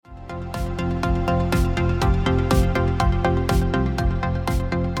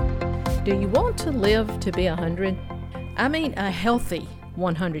Do you want to live to be 100? I mean, a healthy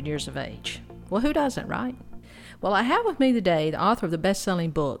 100 years of age. Well, who doesn't, right? Well, I have with me today the author of the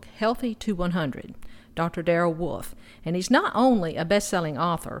best-selling book, Healthy to 100, Dr. Darrell Wolfe. And he's not only a best-selling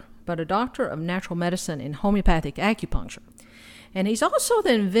author, but a doctor of natural medicine and homeopathic acupuncture. And he's also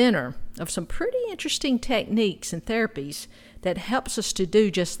the inventor of some pretty interesting techniques and therapies that helps us to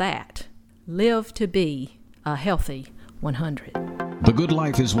do just that. Live to be a healthy 100. The good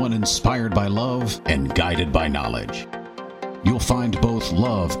life is one inspired by love and guided by knowledge. You'll find both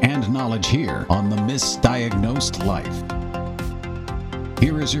love and knowledge here on The Misdiagnosed Life.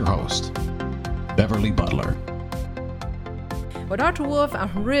 Here is your host, Beverly Butler. Well, Dr. Wolfe,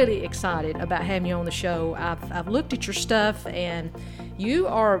 I'm really excited about having you on the show. I've looked at your stuff, and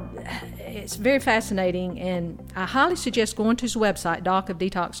it's very fascinating, and I highly suggest going to his website,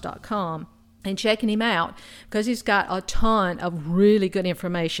 docofdetox.com, and checking him out, because he's got a ton of really good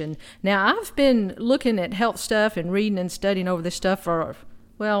information. Now, I've been looking at health stuff and reading and studying over this stuff for,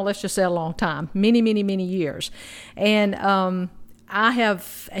 well, let's just say a long time, many, many, many years. And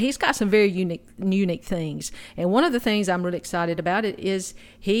he's got some very unique things. And one of the things I'm really excited about it is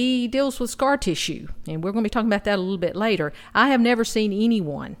he deals with scar tissue. And we're going to be talking about that a little bit later. I have never seen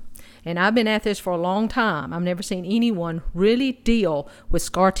anyone, and I've been at this for a long time, I've never seen anyone really deal with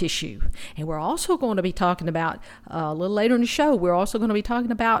scar tissue. And we're also going to be talking about, a little later in the show, we're also going to be talking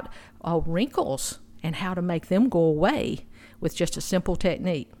about wrinkles and how to make them go away with just a simple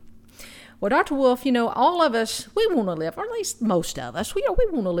technique. Well, Dr. Wolfe, all of us, we want to live, or at least most of us, we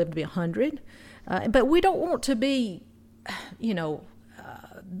want to live to be 100, but we don't want to be,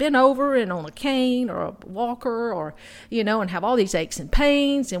 bent over and on a cane or a walker, or, and have all these aches and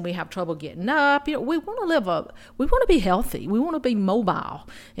pains, and we have trouble getting up. We want to we want to be healthy. We want to be mobile,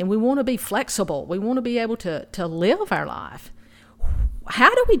 and we want to be flexible. We want to be able to live our life.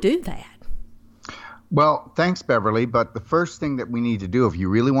 How do we do that? Well, thanks, Beverly. But the first thing that we need to do, if you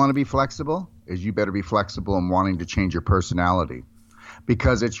really want to be flexible, is you better be flexible in wanting to change your personality,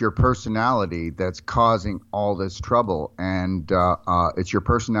 because it's your personality that's causing all this trouble. And it's your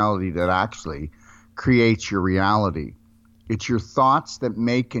personality that actually creates your reality. It's your thoughts that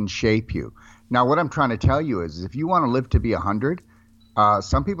make and shape you. Now, what I'm trying to tell you is if you want to live to be 100,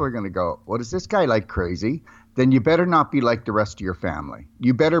 some people are going to go, what is this guy like crazy? Then you better not be like the rest of your family.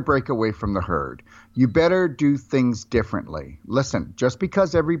 You better break away from the herd. You better do things differently. Listen, just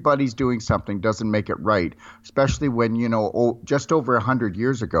because everybody's doing something doesn't make it right, especially when, just over 100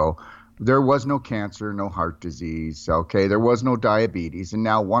 years ago, there was no cancer, no heart disease, okay? There was no diabetes, and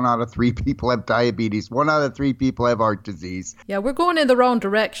now 1 out of 3 people have diabetes. 1 out of 3 people have heart disease. Yeah, we're going in the wrong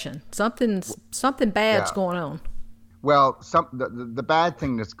direction. Something bad's going on. Well, the bad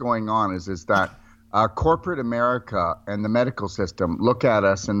thing that's going on is that corporate America and the medical system look at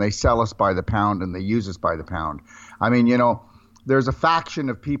us and they sell us by the pound and they use us by the pound. I mean, there's a faction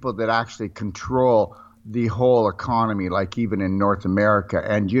of people that actually control the whole economy, like even in North America.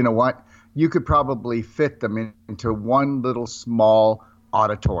 And you know what? You could probably fit them into one little small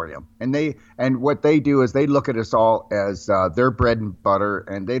auditorium. And what they do is they look at us all as their bread and butter,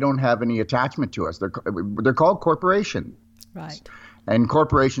 and they don't have any attachment to us. They're called corporations. Right. And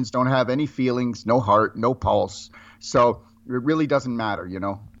corporations don't have any feelings, no heart, no pulse. So it really doesn't matter,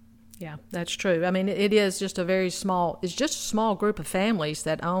 Yeah, that's true. I mean, it is just a small group of families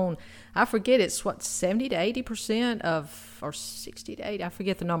that own, I forget, it's 70 to 80% or 60 to 80, I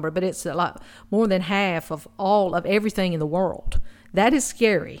forget the number, but it's a lot more than half of all of everything in the world. That is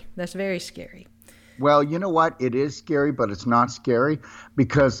scary. That's very scary. Well, you know what? It is scary, but it's not scary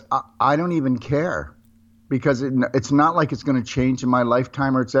because I don't even care. Because it's not like it's going to change in my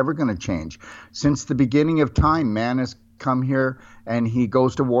lifetime or it's ever going to change. Since the beginning of time, man has come here and he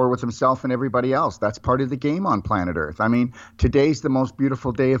goes to war with himself and everybody else. That's part of the game on planet Earth. I mean, today's the most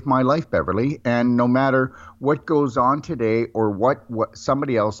beautiful day of my life, Beverly. And no matter what goes on today or what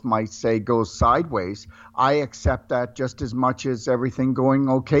somebody else might say goes sideways, I accept that just as much as everything going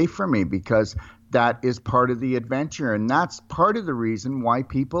okay for me, because that is part of the adventure. And that's part of the reason why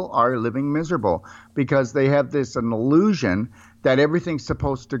people are living miserable, because they have an illusion that everything's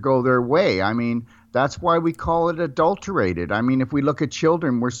supposed to go their way. I mean, that's why we call it adulterated. I mean, if we look at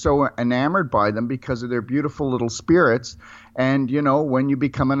children, we're so enamored by them because of their beautiful little spirits. And, when you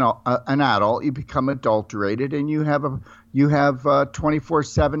become an adult, you become adulterated and you have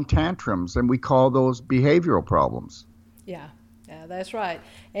 24/7 tantrums, and we call those behavioral problems. Yeah. Yeah, that's right.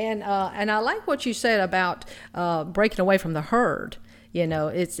 And I like what you said about breaking away from the herd.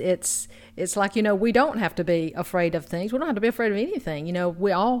 It's like, we don't have to be afraid of things. We don't have to be afraid of anything.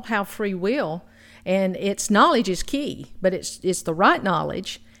 We all have free will, and knowledge is key, but it's the right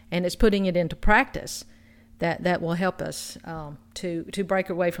knowledge and it's putting it into practice that will help us to break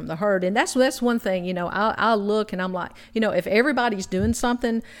away from the herd. And that's one thing, you know, I'll look and I'm like, you know, if everybody's doing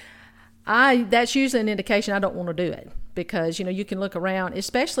something, that's usually an indication I don't want to do it. Because, you know, you can look around,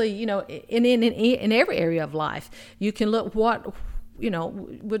 especially, you know, in every area of life. You can look what, you know,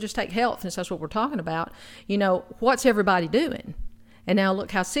 we'll just take health, since that's what we're talking about. You know, what's everybody doing? And now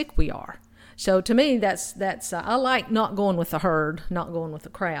look how sick we are. So to me, that's I like not going with the herd, not going with the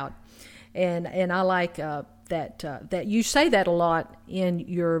crowd. And I like that you say that a lot in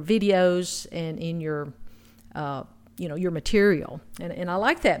your videos and in your, you know, your material. And I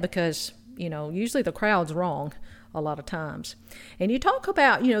like that because, you know, usually the crowd's wrong a lot of times. And you talk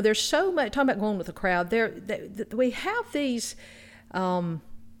about, you know, there's so much, talking about going with the crowd, we have these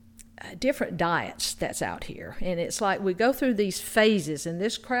different diets that's out here. And it's like we go through these phases, and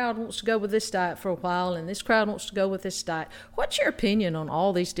this crowd wants to go with this diet for a while, and this crowd wants to go with this diet. What's your opinion on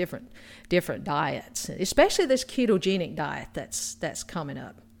all these different diets, especially this ketogenic diet that's coming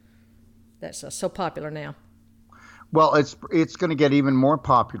up, that's so popular now? Well, it's going to get even more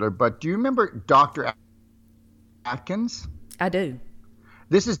popular, but do you remember Dr. Atkins? I do.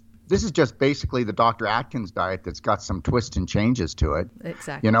 This is just basically the Dr. Atkins diet that's got some twists and changes to it.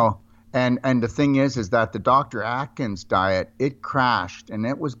 Exactly. You know, and the thing is that the Dr. Atkins diet, it crashed, and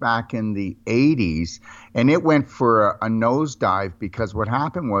it was back in the 80s, and it went for a nosedive because what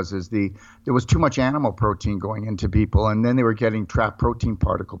happened was there was too much animal protein going into people, and then they were getting trapped protein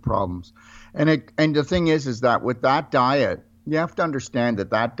particle problems. And the thing is that with that diet, you have to understand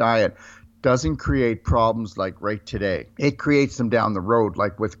that diet doesn't create problems like right today. It creates them down the road.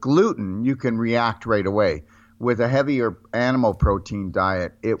 Like with gluten, you can react right away. With a heavier animal protein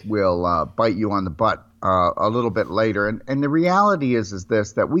diet, it will bite you on the butt a little bit later. And the reality is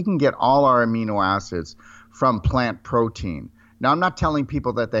this, that we can get all our amino acids from plant protein. Now, I'm not telling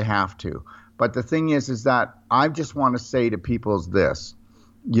people that they have to, but the thing is that I just want to say to people is this,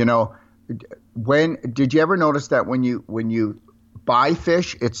 you know, did you ever notice that when you buy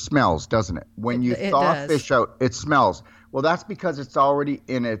fish, it smells, doesn't it? When you thaw fish out, it smells. Well, that's because it's already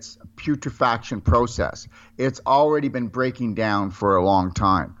in its putrefaction process. It's already been breaking down for a long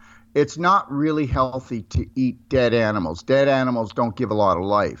time. It's not really healthy to eat dead animals. Dead animals don't give a lot of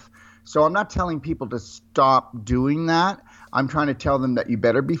life. So I'm not telling people to stop doing that. I'm trying to tell them that you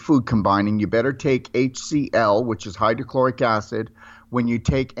better be food combining. You better take HCl, which is hydrochloric acid, when you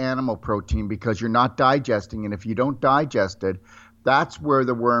take animal protein, because you're not digesting. And if you don't digest it, that's where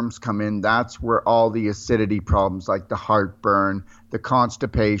the worms come in. That's where all the acidity problems like the heartburn, the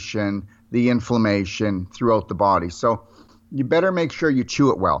constipation, the inflammation throughout the body. So you better make sure you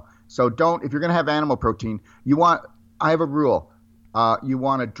chew it well. So if you're going to have animal protein, I have a rule. You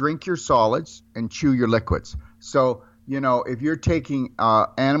want to drink your solids and chew your liquids. So, you know, if you're taking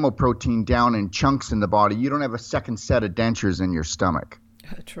animal protein down in chunks in the body, you don't have a second set of dentures in your stomach.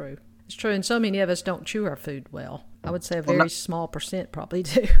 True. It's true. And so many of us don't chew our food well. I would say a very small percent probably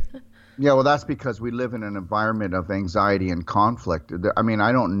do. Yeah, well, that's because we live in an environment of anxiety and conflict. I mean,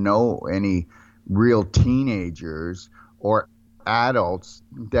 I don't know any real teenagers or adults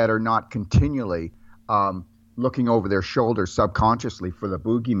that are not continually looking over their shoulder subconsciously for the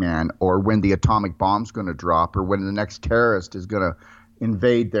boogeyman, or when the atomic bomb's going to drop, or when the next terrorist is going to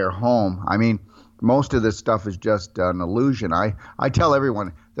invade their home. I mean, most of this stuff is just an illusion. I tell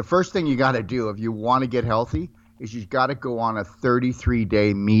everyone, the first thing you got to do if you want to get healthy is you've got to go on a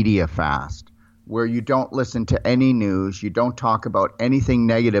 33-day media fast where you don't listen to any news, you don't talk about anything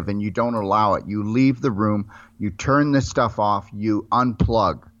negative, and you don't allow it. You leave the room, you turn this stuff off, you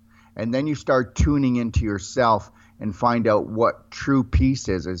unplug, and then you start tuning into yourself and find out what true peace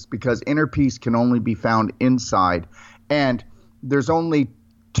is because inner peace can only be found inside. And there's only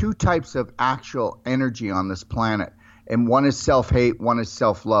two types of actual energy on this planet. And one is self-hate, one is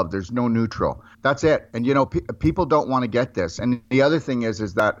self-love. There's no neutral. That's it. And, you know, people don't want to get this. And the other thing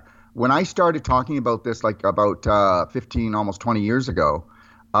is that when I started talking about this, like about 15, almost 20 years ago,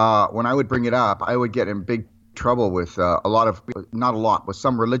 when I would bring it up, I would get in big trouble with with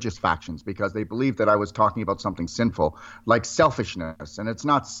some religious factions because they believed that I was talking about something sinful, like selfishness. And it's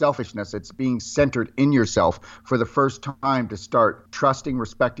not selfishness. It's being centered in yourself for the first time to start trusting,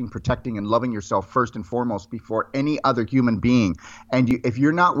 respecting, protecting, and loving yourself first and foremost before any other human being. And if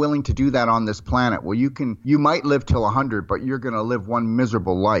you're not willing to do that on this planet, well, you might live till 100, but you're going to live one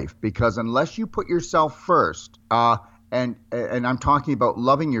miserable life because unless you put yourself first, and I'm talking about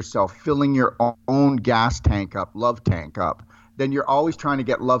loving yourself, filling your own gas tank up, love tank up, then you're always trying to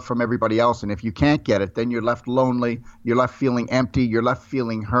get love from everybody else. And if you can't get it, then you're left lonely, you're left feeling empty, you're left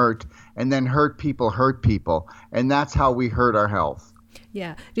feeling hurt, and then hurt people. And that's how we hurt our health.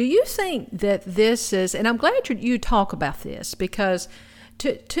 Yeah. Do you think that this is, and I'm glad you talk about this, because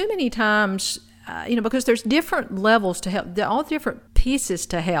too many times, because there's different levels to health, there are all different pieces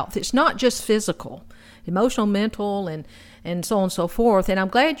to health. It's not just physical, emotional, mental, and so on and so forth. And I'm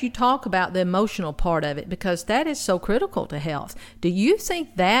glad you talk about the emotional part of it, because that is so critical to health. Do you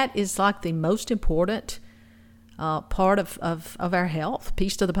think that is like the most important part of our health,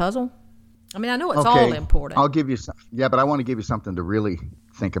 piece to the puzzle? I mean, I know it's all important. I'll give you some, but I want to give you something to really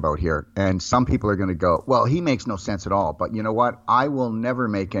think about here. And some people are going to go, well, he makes no sense at all. But you know what? I will never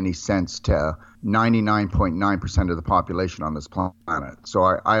make any sense to 99.9% of the population on this planet. So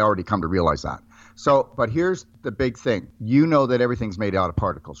I already come to realize that. So, but here's the big thing. You know that everything's made out of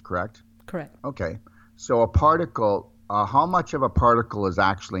particles, correct? Correct. Okay. So a particle, how much of a particle is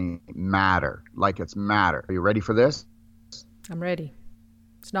actually matter? Like it's matter. Are you ready for this? I'm ready.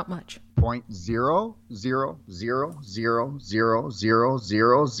 It's not much.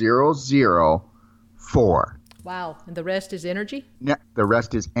 0.000000004. Wow. And the rest is energy? Yeah, the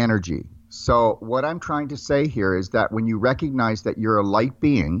rest is energy. So what I'm trying to say here is that when you recognize that you're a light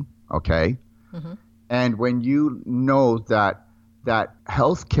being, okay, mm-hmm. and when you know that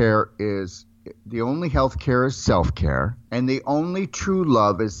healthcare is, the only healthcare is self-care, and the only true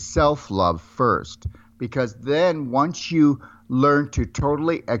love is self-love first. Because then once you learn to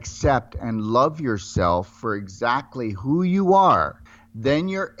totally accept and love yourself for exactly who you are, then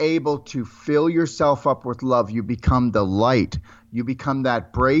you're able to fill yourself up with love. You become the light. You become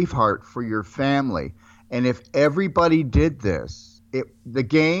that brave heart for your family. And if everybody did this, the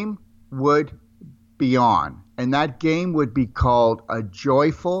game would be on. And that game would be called a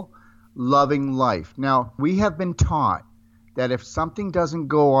joyful, loving life. Now, we have been taught that if something doesn't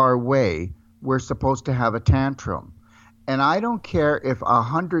go our way, we're supposed to have a tantrum. And I don't care if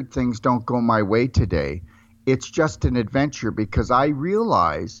 100 things don't go my way today. It's just an adventure, because I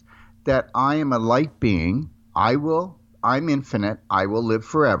realize that I am a light being. I'm infinite. I will live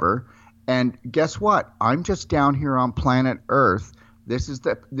forever. And guess what? I'm just down here on planet Earth. This is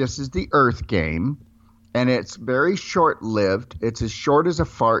the Earth game. And it's very short-lived. It's as short as a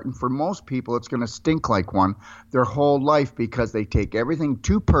fart. And for most people, it's going to stink like one their whole life, because they take everything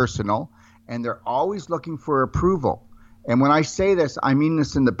too personal and they're always looking for approval. And when I say this, I mean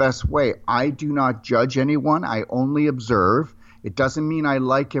this in the best way. I do not judge anyone. I only observe. It doesn't mean I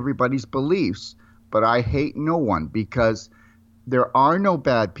like everybody's beliefs, but I hate no one, because there are no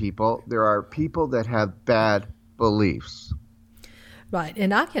bad people. There are people that have bad beliefs. Right.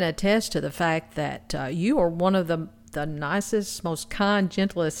 And I can attest to the fact that you are one of the nicest, most kind,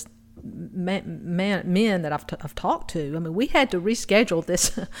 gentlest men that I've talked to. I mean, we had to reschedule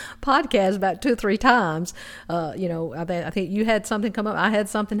this podcast about 2 or 3 times. I think you had something come up, I had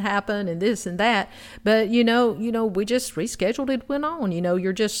something happen, and this and that. But we just rescheduled it. Went on.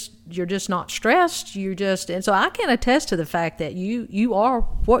 You're just not stressed. And so I can attest to the fact that you are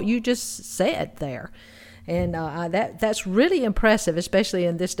what you just said there. And that's really impressive, especially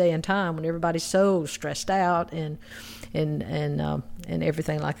in this day and time when everybody's so stressed out and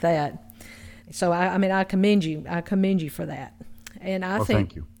everything like that. So I commend you. I commend you for that. And I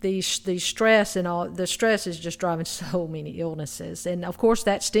think the stress and all the stress is just driving so many illnesses. And of course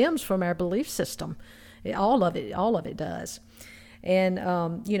that stems from our belief system. All of it does. And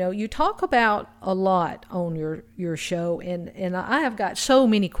you talk about a lot on your show, and I have got so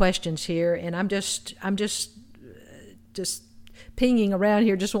many questions here, and I'm just pinging around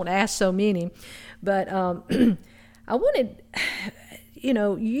here, just want to ask so many. But I wanted,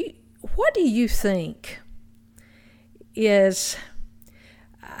 what do you think is?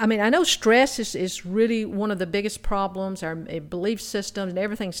 I mean, I know stress is really one of the biggest problems. Our belief systems and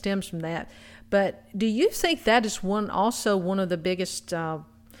everything stems from that. But do you think that is also one of the biggest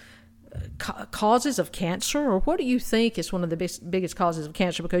causes of cancer? Or what do you think is one of the biggest causes of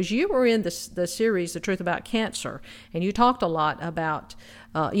cancer? Because you were in the series, The Truth About Cancer, and you talked a lot about,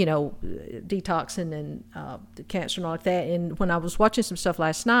 detoxing and the cancer and all like that. And when I was watching some stuff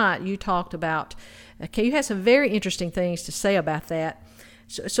last night, you talked about, you had some very interesting things to say about that.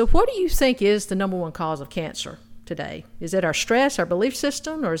 So what do you think is the number one cause of cancer today? Is it our stress, our belief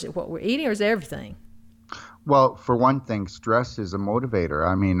system, or is it what we're eating, or is it everything? Well, for one thing, stress is a motivator.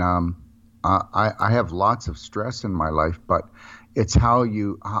 I mean, I have lots of stress in my life, but it's how do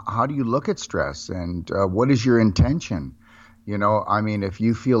you look at stress, and what is your intention? I mean, if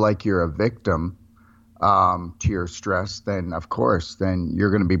you feel like you're a victim to your stress, then of course, you're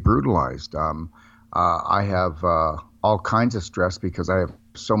going to be brutalized. I have all kinds of stress because I have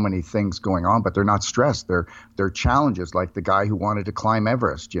so many things going on, but they're not stress. They're challenges, like the guy who wanted to climb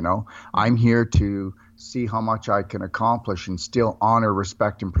Everest. I'm here to see how much I can accomplish and still honor,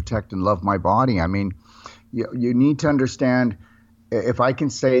 respect, and protect and love my body. I mean, you need to understand. If I can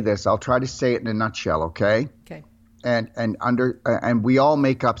say this, I'll try to say it in a nutshell. Okay. Okay. And we all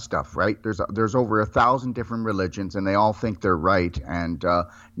make up stuff, right? There's over 1,000 different religions, and they all think they're right, and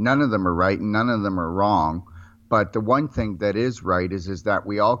none of them are right, and none of them are wrong. But the one thing that is right is that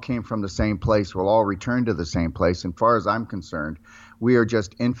we all came from the same place. We'll all return to the same place. And far as I'm concerned, we are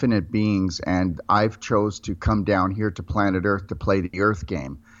just infinite beings. And I've chose to come down here to planet Earth to play the Earth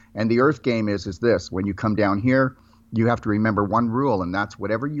game. And the Earth game is this. When you come down here, you have to remember one rule, and that's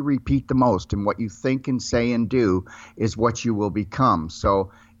whatever you repeat the most and what you think and say and do is what you will become.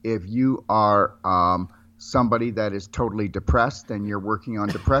 So if you are somebody that is totally depressed, then you're working on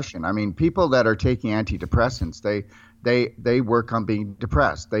depression. I mean, people that are taking antidepressants, they work on being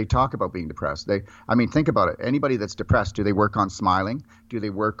depressed. They talk about being depressed. Think about it. Anybody that's depressed, do they work on smiling? Do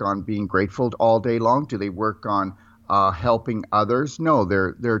they work on being grateful all day long? Do they work on helping others? No,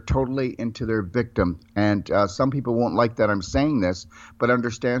 they're totally into their victim. And some people won't like that I'm saying this, but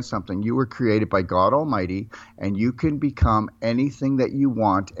understand something. You were created by God Almighty, and you can become anything that you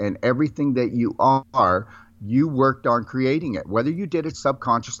want, and everything that you are, you worked on creating it. Whether you did it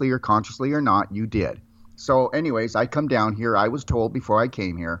subconsciously or consciously or not, you did. So anyways, I come down here. I was told before I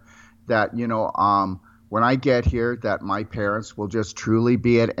came here that, when I get here, that my parents will just truly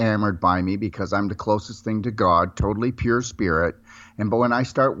be enamored by me because I'm the closest thing to God, totally pure spirit. But when I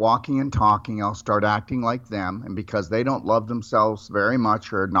start walking and talking, I'll start acting like them. And because they don't love themselves very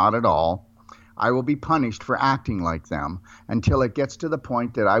much or not at all, I will be punished for acting like them until it gets to the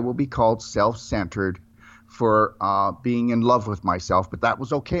point that I will be called self-centered for being in love with myself. But that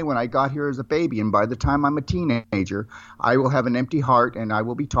was okay when I got here as a baby. And by the time I'm a teenager, I will have an empty heart, and I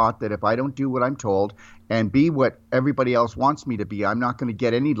will be taught that if I don't do what I'm told and be what everybody else wants me to be, I'm not going to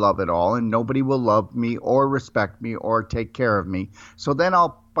get any love at all, and nobody will love me or respect me or take care of me. So then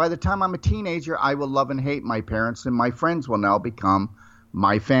by the time I'm a teenager, I will love and hate my parents, and my friends will now become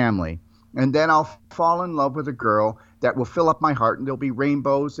my family. And then I'll fall in love with a girl that will fill up my heart, and there'll be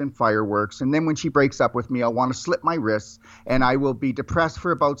rainbows and fireworks. And then when she breaks up with me, I'll want to slit my wrists, and I will be depressed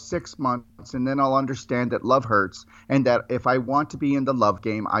for about 6 months. And then I'll understand that love hurts, and that if I want to be in the love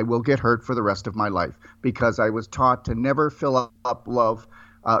game, I will get hurt for the rest of my life, because I was taught to never fill up love,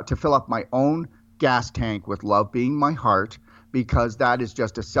 to fill up my own gas tank with love being my heart, because that is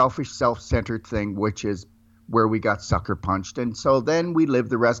just a selfish, self-centered thing, which is where we got sucker punched. And so then we live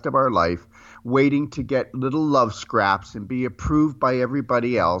the rest of our life waiting to get little love scraps and be approved by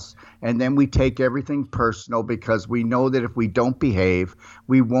everybody else. And then we take everything personal because we know that if we don't behave,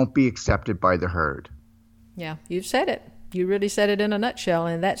 we won't be accepted by the herd. Yeah, you've said it. You really said it in a nutshell.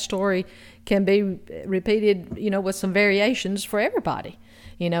 And that story can be repeated, with some variations for everybody.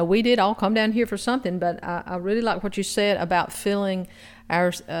 We did all come down here for something, but I really like what you said about filling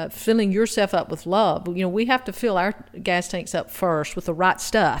yourself up with love. We have to fill our gas tanks up first with the right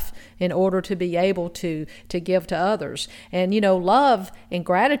stuff in order to be able to give to others. And, love and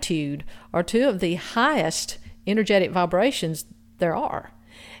gratitude are two of the highest energetic vibrations there are.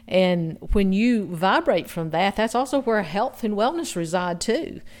 And when you vibrate from that, that's also where health and wellness reside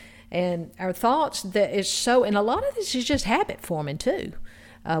too. And our thoughts, and a lot of this is just habit forming too.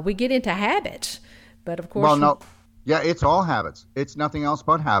 We get into habits, but of course... Well, no. Yeah, it's all habits. It's nothing else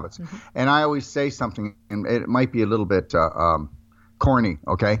but habits. Mm-hmm. And I always say something, and it might be a little bit corny,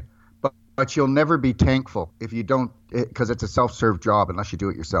 okay? But you'll never be thankful if you don't, because it's a self-serve job unless you do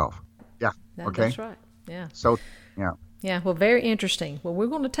it yourself. Yeah, okay? That's right, yeah. So, yeah. Yeah, well, very interesting. Well, we're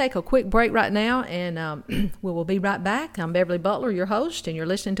going to take a quick break right now, and we will be right back. I'm Beverly Butler, your host, and you're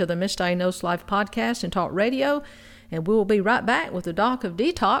listening to the Misdiagnosed Life podcast and talk radio. And we will be right back with the Doc of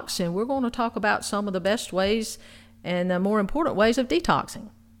Detox, and we're going to talk about some of the best ways and the more important ways of detoxing.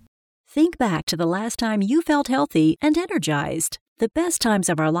 Think back to the last time you felt healthy and energized. The best times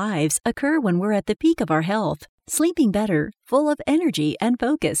of our lives occur when we're at the peak of our health, sleeping better, full of energy and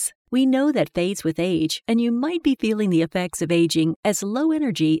focus. We know that fades with age, and you might be feeling the effects of aging as low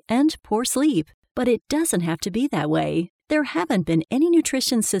energy and poor sleep. But it doesn't have to be that way. There haven't been any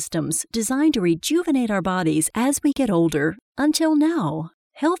nutrition systems designed to rejuvenate our bodies as we get older until now.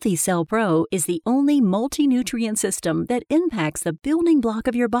 Healthy Cell Pro is the only multi-nutrient system that impacts the building block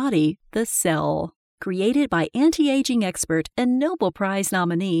of your body, the cell. Created by anti-aging expert and Nobel Prize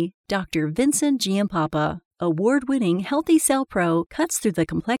nominee, Dr. Vincent Giampapa. Award-winning Healthy Cell Pro cuts through the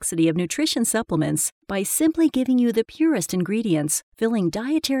complexity of nutrition supplements by simply giving you the purest ingredients, filling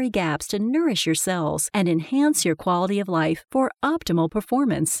dietary gaps to nourish your cells and enhance your quality of life for optimal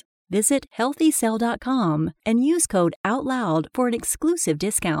performance. Visit HealthyCell.com and use code OUTLOUD for an exclusive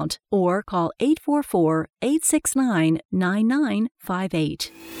discount, or call 844-869-9958.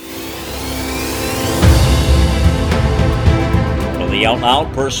 The Out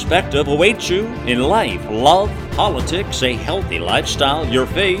Loud perspective awaits you in life, love, politics, a healthy lifestyle, your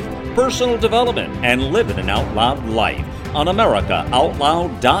faith, personal development, and living an out loud life on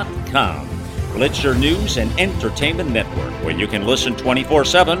AmericaOutloud.com. Well, it's your news and entertainment network where you can listen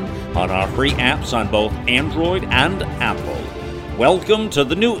 24/7 on our free apps on both Android and Apple. Welcome to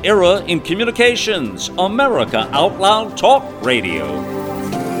the new era in communications, America Out Loud Talk Radio.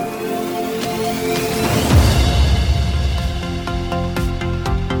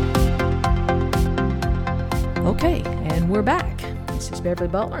 Okay, and we're back. This is Beverly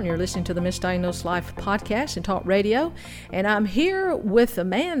Butler, and you're listening to the Misdiagnosed Life podcast and talk radio. And I'm here with a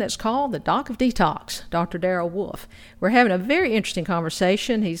man that's called the Doc of Detox, Dr. Darrell Wolfe. We're having a very interesting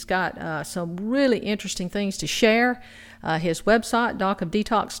conversation. He's got some really interesting things to share. His website,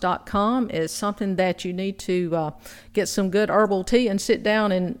 docofdetox.com, is something that you need to get some good herbal tea and sit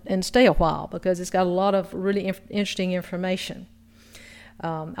down and stay a while, because it's got a lot of really interesting information.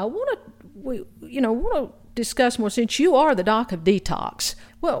 I want to discuss more, since you are the Doc of Detox.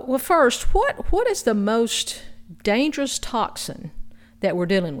 Well, first, what is the most dangerous toxin that we're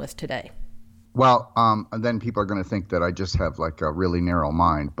dealing with today? Well, and then people are going to think that I just have like a really narrow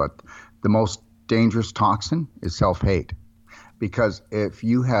mind, but the most dangerous toxin is self-hate. Because if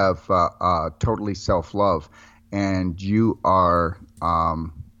you have totally self-love and you are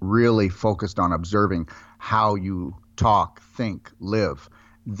really focused on observing how you talk, think, live,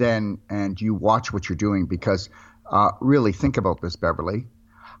 then, and you watch what you're doing, because really think about this, Beverly.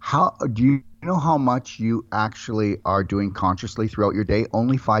 How do you know how much you actually are doing consciously throughout your day?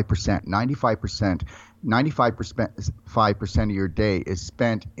 Only 5%. 95% of your day is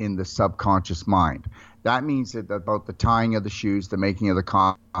spent in the subconscious mind. That means that about the tying of the shoes, the making of the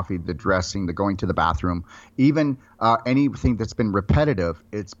coffee, the dressing, the going to the bathroom, even anything that's been repetitive,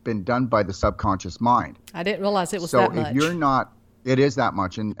 it's been done by the subconscious mind. I didn't realize it was that much. So if you're not, it is that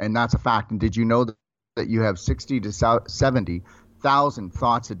much, and that's a fact. And did you know that you have 60 to 70,000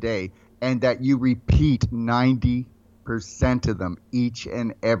 thoughts a day, and that you repeat 90% of them each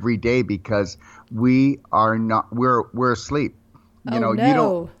and every day, because we're asleep. You don't.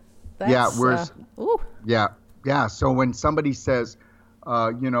 That's, Yeah. So when somebody says,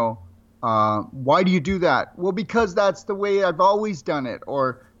 why do you do that? Well, because that's the way I've always done it,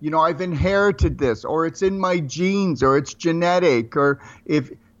 or I've inherited this, or it's in my genes, or it's genetic, or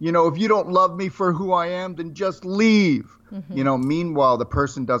if you don't love me for who I am, then just leave. Mm-hmm. Meanwhile, the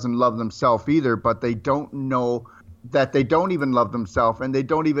person doesn't love themselves either, but they don't know that they don't even love themselves, and they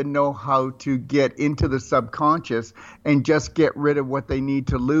don't even know how to get into the subconscious and just get rid of what they need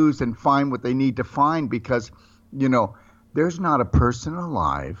to lose and find what they need to find, because, there's not a person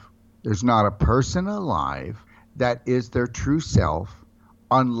alive. There's not a person alive that is their true self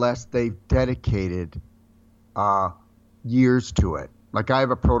unless they've dedicated years to it. Like, I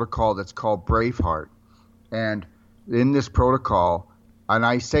have a protocol that's called Braveheart. And in this protocol, and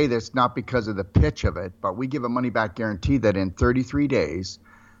I say this not because of the pitch of it, but we give a money-back guarantee that in 33 days,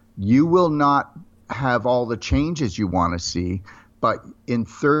 you will not have all the changes you want to see, but in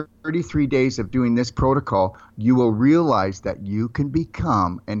 33 days of doing this protocol, you will realize that you can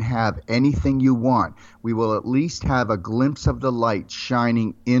become and have anything you want. We will at least have a glimpse of the light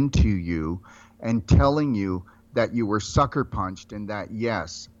shining into you and telling you that you were sucker punched and that,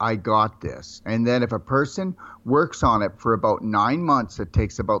 yes, I got this. And then if a person works on it for about 9 months, it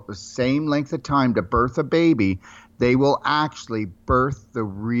takes about the same length of time to birth a baby, they will actually birth the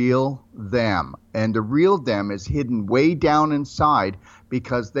real them. And the real them is hidden way down inside,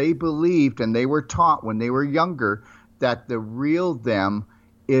 because they believed and they were taught when they were younger that the real them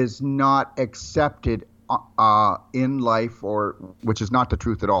is not accepted in life, or which is not the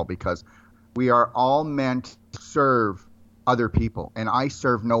truth at all, because we are all meant to serve other people. And I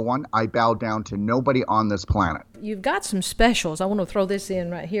serve no one. I bow down to nobody on this planet. You've got some specials. I want to throw this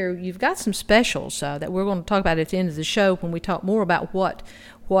in right here. You've got some specials that we're going to talk about at the end of the show when we talk more about what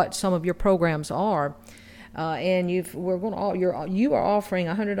some of your programs are. And you are offering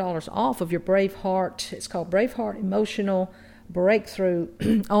 $100 off of your Braveheart. It's called Braveheart Emotional Breakthrough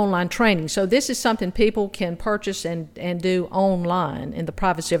online training. So this is something people can purchase and do online in the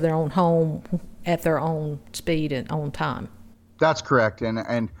privacy of their own home at their own speed and own time. That's correct.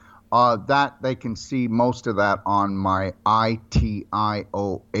 And that they can see most of that on my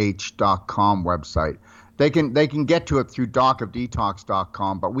itioh.com website. They can get to it through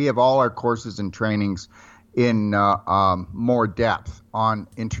docofdetox.com, but we have all our courses and trainings in more depth on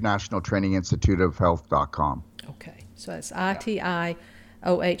International Training Institute of Health.com. Okay, so it's itioh.com.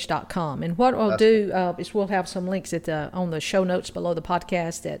 And what I'll do is we'll have some links on the show notes below the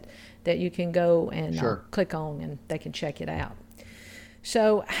podcast that you can go and click on, and they can check it out.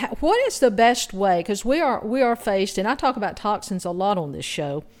 So what is the best way? Because we are faced, and I talk about toxins a lot on this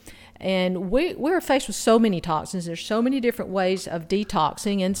show, and we're faced with so many toxins. There's so many different ways of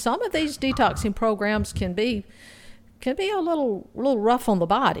detoxing, and some of these detoxing programs can be a little rough on the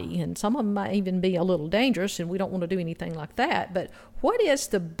body, and some of them might even be a little dangerous, and we don't want to do anything like that. But what is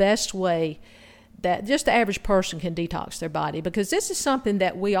the best way that just the average person can detox their body? Because this is something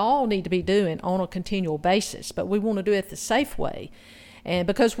that we all need to be doing on a continual basis, but we want to do it the safe way. And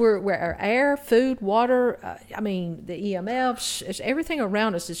because we're our air, food, water, the EMFs, everything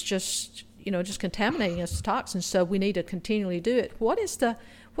around us is just contaminating us with toxins. So we need to continually do it. What's the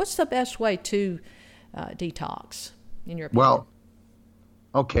best way to detox, in your opinion? Well,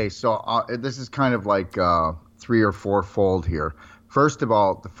 okay, so this is kind of like 3 or 4 fold here. First of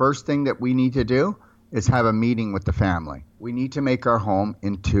all, the first thing that we need to do is have a meeting with the family. We need to make our home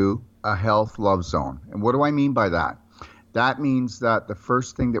into a health love zone. And what do I mean by that? That means that the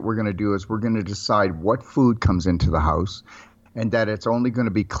first thing that we're going to do is we're going to decide what food comes into the house, and that it's only going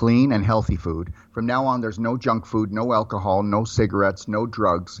to be clean and healthy food. From now on, there's no junk food, no alcohol, no cigarettes, no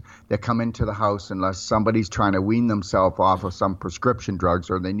drugs that come into the house unless somebody's trying to wean themselves off of some prescription drugs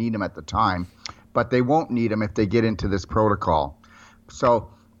or they need them at the time. But they won't need them if they get into this protocol.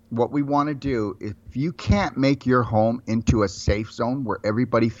 So what we want to do, if you can't make your home into a safe zone where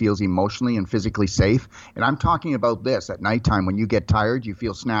everybody feels emotionally and physically safe, and I'm talking about this at nighttime when you get tired, you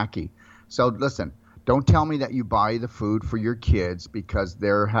feel snacky. So listen, don't tell me that you buy the food for your kids because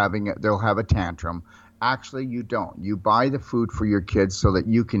they'll have a tantrum. Actually, you don't. You buy the food for your kids so that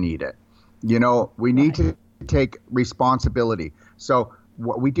you can eat it. We need to take responsibility. So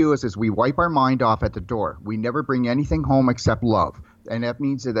what we do is we wipe our mind off at the door. We never bring anything home except love. And that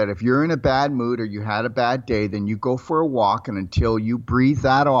means that if you're in a bad mood or you had a bad day, then you go for a walk, and until you breathe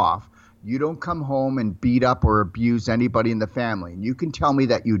that off, you don't come home and beat up or abuse anybody in the family. And you can tell me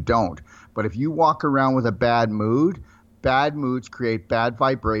that you don't. But if you walk around with a bad moods create bad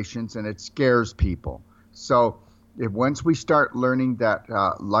vibrations, and it scares people. So once we start learning that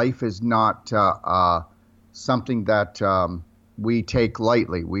life is not something that we take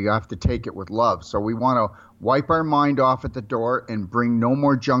lightly, we have to take it with love. So we want to wipe our mind off at the door and bring no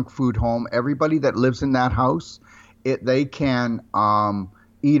more junk food home. Everybody that lives in that house, they can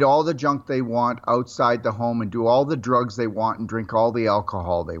eat all the junk they want outside the home and do all the drugs they want and drink all the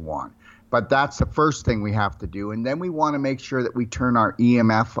alcohol they want. But that's the first thing we have to do. And then we want to make sure that we turn our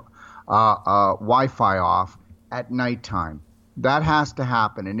EMF Wi-Fi off at nighttime. That has to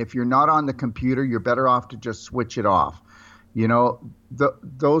happen. And if you're not on the computer, you're better off to just switch it off.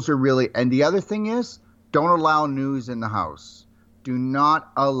 Those are really, and the other thing is, don't allow news in the house. Do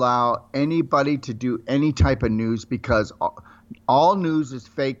not allow anybody to do any type of news, because all news is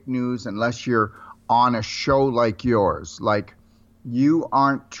fake news unless you're on a show like yours. Like, you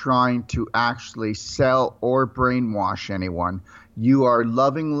aren't trying to actually sell or brainwash anyone. You are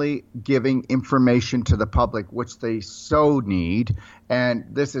lovingly giving information to the public, which they so need. And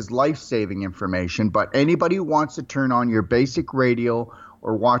this is life-saving information. But anybody who wants to turn on your basic radio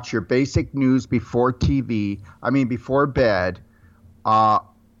or watch your basic news before bed,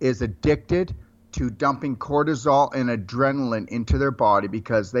 is addicted to dumping cortisol and adrenaline into their body,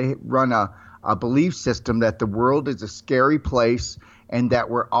 because they run a belief system that the world is a scary place and that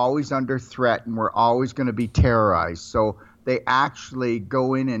we're always under threat and we're always going to be terrorized. So they actually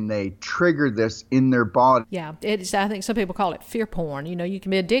go in and they trigger this in their body. Yeah, I think some people call it fear porn. You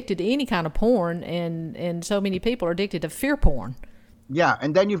can be addicted to any kind of porn, and so many people are addicted to fear porn. Yeah,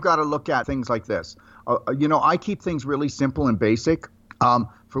 and then you've got to look at things like this. I keep things really simple and basic.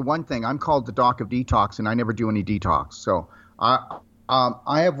 For one thing, I'm called the Doc of Detox, and I never do any detox. So I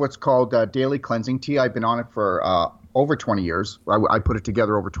have what's called daily cleansing tea. I've been on it for over 20 years. I put it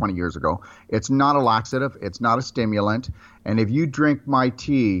together over 20 years ago. It's not a laxative. It's not a stimulant. And if you drink my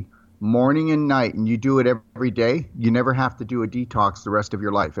tea morning and night and you do it every day, you never have to do a detox the rest of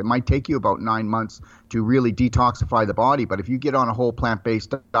your life. It might take you about 9 months to really detoxify the body. But if you get on a whole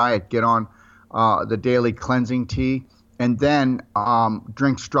plant-based diet, get on the daily cleansing tea, and then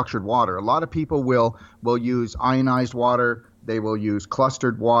drink structured water. A lot of people will use ionized water. They will use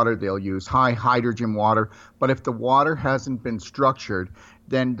clustered water. They'll use high hydrogen water. But if the water hasn't been structured,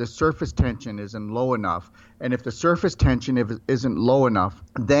 then the surface tension isn't low enough. And if the surface tension isn't low enough,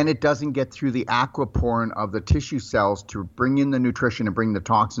 then it doesn't get through the aquaporin of the tissue cells to bring in the nutrition and bring the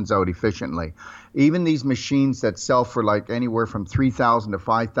toxins out efficiently. Even these machines that sell for like anywhere from $3,000 to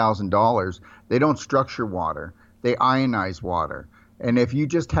 $5,000, they don't structure water. They ionize water. And if you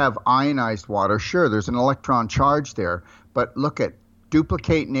just have ionized water, sure, there's an electron charge there, but look at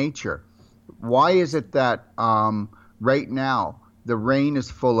duplicate nature. Why is it that right now the rain is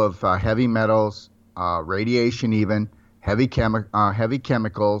full of heavy metals, radiation even, heavy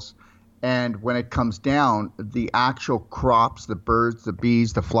chemicals, and when it comes down, the actual crops, the birds, the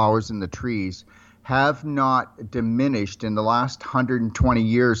bees, the flowers, and the trees have not diminished in the last 120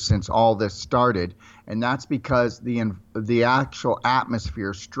 years since all this started, and that's because the actual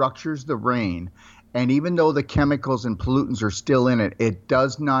atmosphere structures the rain, and even though the chemicals and pollutants are still in it, it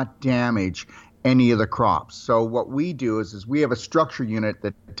does not damage any of the crops. So what we do is we have a structure unit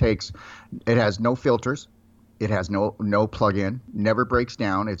that it has no filters, it has no plug-in, never breaks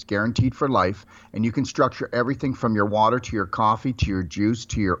down, it's guaranteed for life, and you can structure everything from your water to your coffee to your juice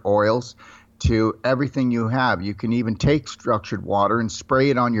to your oils to everything you have. You can even take structured water and spray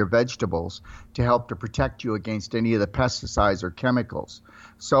it on your vegetables to help to protect you against any of the pesticides or chemicals.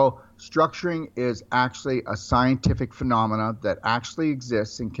 So structuring is actually a scientific phenomena that actually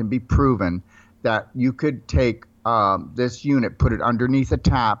exists and can be proven, that you could take this unit, put it underneath a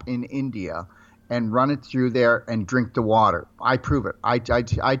tap in India, and run it through there and drink the water. I prove it. I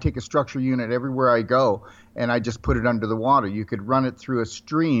take a structure unit everywhere I go, and I just put it under the water. You could run it through a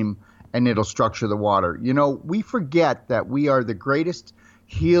stream, and it'll structure the water. You know, we forget that we are the greatest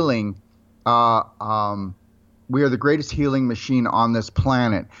healing machine on this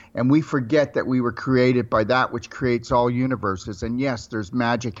planet, and we forget that we were created by that which creates all universes. And yes, there's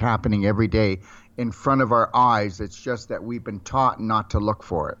magic happening every day in front of our eyes. It's just that we've been taught not to look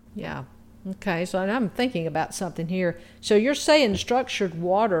for it. Yeah. Okay, so I'm thinking about something here. So you're saying structured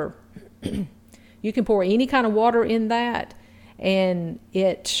water, you can pour any kind of water in that, and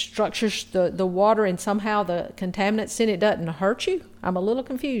it structures the water, and somehow the contaminants in it doesn't hurt you? I'm a little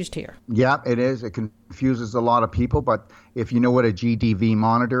confused here. Yeah, it is. It confuses a lot of people, but if you know what a GDV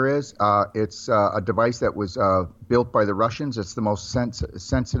monitor is, it's a device that was built by the Russians. It's the most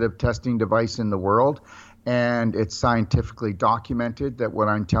sensitive testing device in the world, and it's scientifically documented that what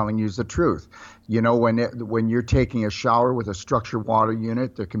I'm telling you is the truth. You know, when you're taking a shower with a structured water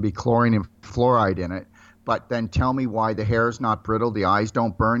unit, there can be chlorine and fluoride in it. But then tell me why the hair is not brittle, the eyes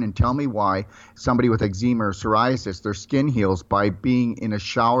don't burn, and tell me why somebody with eczema or psoriasis, their skin heals by being in a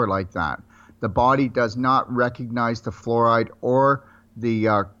shower like that. The body does not recognize the fluoride or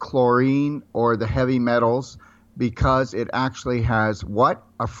the chlorine or the heavy metals because it actually has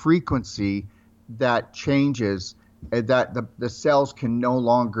a frequency that changes, that the cells can no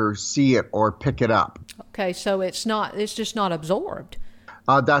longer see it or pick it up. Okay, so it's just not absorbed.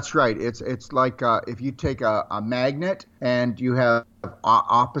 That's right. It's like if you take a magnet and you have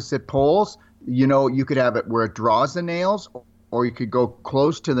opposite poles, you know, you could have it where it draws the nails, or you could go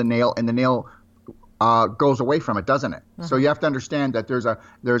close to the nail and the nail goes away from it, doesn't it? Uh-huh. So you have to understand that there's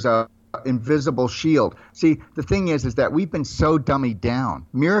a invisible shield. See, the thing is that we've been so dummied down.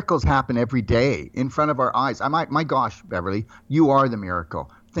 Miracles happen every day in front of our eyes. My gosh, Beverly, you are the miracle.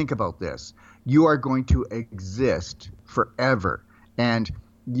 Think about this. You are going to exist forever. And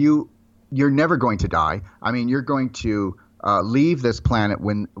you're never going to die. I mean, you're going to leave this planet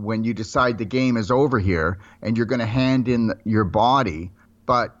when you decide the game is over here, and you're going to hand in your body.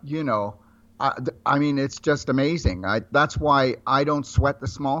 But, you know, I mean, it's just amazing. That's why I don't sweat the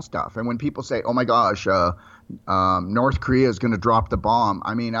small stuff. And when people say, oh, my gosh, North Korea is going to drop the bomb,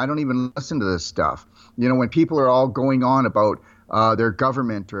 I mean, I don't even listen to this stuff. You know, when people are all going on about their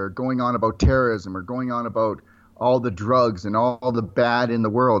government, or going on about terrorism, or going on about all the drugs and all the bad in the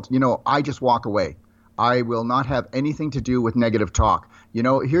world, you know, I just walk away. I will not have anything to do with negative talk. You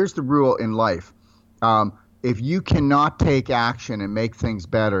know, here's the rule in life. If you cannot take action and make things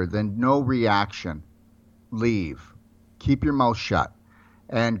better, then no reaction. Leave. Keep your mouth shut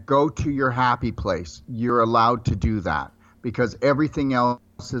and go to your happy place. You're allowed to do that, because everything else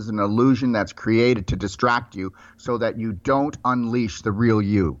is an illusion that's created to distract you so that you don't unleash the real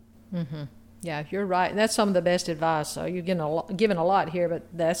you. Mm-hmm. Yeah, you're right. That's some of the best advice. So you're giving a lot here, but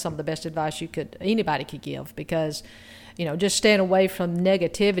that's some of the best advice anybody could give, because, you know, just staying away from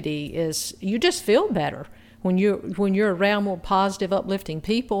negativity is, you just feel better when you're around more positive, uplifting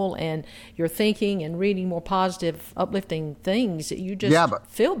people, and you're thinking and reading more positive, uplifting things. You just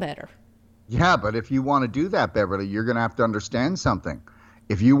feel better. Yeah, but if you want to do that, Beverly, you're going to have to understand something.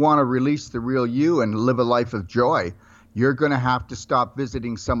 If you want to release the real you and live a life of joy, you're going to have to stop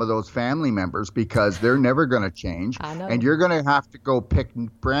visiting some of those family members because they're never going to change. I know. And you're going to have to go pick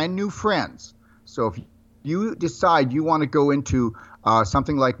brand new friends. So if you decide you want to go into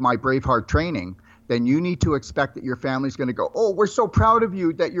something like my Braveheart training, then you need to expect that your family's going to go, oh, we're so proud of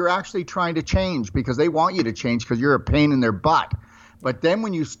you that you're actually trying to change, because they want you to change because you're a pain in their butt. But then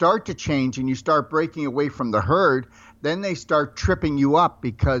when you start to change and you start breaking away from the herd, then they start tripping you up,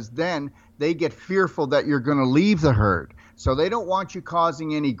 because then they get fearful that you're going to leave the herd. So they don't want you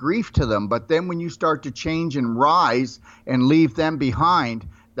causing any grief to them. But then when you start to change and rise and leave them behind,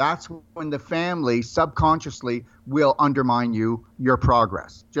 that's when the family subconsciously will undermine your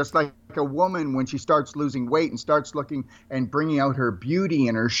progress. Just like a woman, when she starts losing weight and starts looking and bringing out her beauty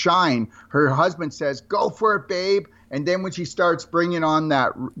and her shine, her husband says, go for it, babe. And then when she starts bringing on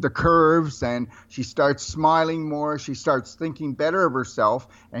the curves and she starts smiling more, she starts thinking better of herself,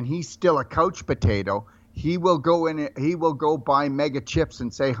 and he's still a couch potato, he will go buy mega chips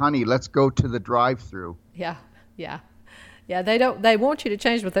and say, honey, let's go to the drive-through. Yeah. They want you to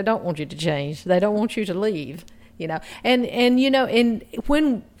change, but they don't want you to change. They don't want you to leave, and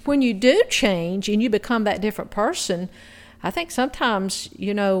when you do change and you become that different person, I think sometimes,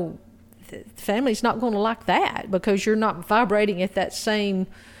 the family's not going to like that, because you're not vibrating at that same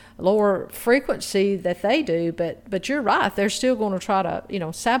lower frequency that they do. But you're right, they're still going to try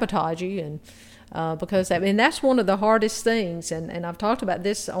to, sabotage you, and because that's one of the hardest things, and I've talked about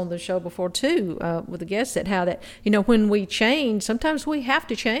this on the show before too, with the guests, that how that when we change, sometimes we have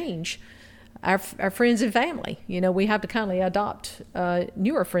to change our friends and family. We have to kind of adopt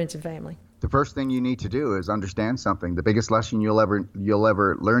newer friends and family. The first thing you need to do is understand something. The biggest lesson you'll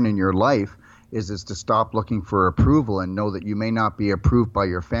ever learn in your life is to stop looking for approval, and know that you may not be approved by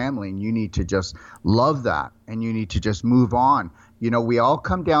your family, and you need to just love that, and you need to just move on. We all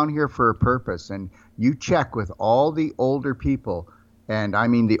come down here for a purpose, and you check with all the older people, and I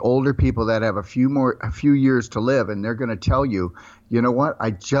mean the older people that have a few years to live, and they're going to tell you, you know what,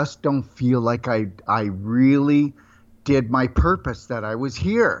 I just don't feel like I really did my purpose, that I was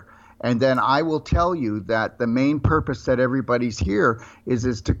here. And then I will tell you that the main purpose that everybody's here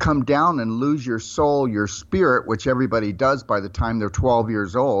is to come down and lose your soul, your spirit, which everybody does by the time they're 12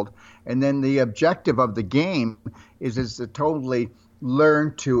 years old. And then the objective of the game is to totally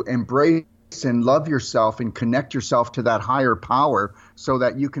learn to embrace and love yourself and connect yourself to that higher power, so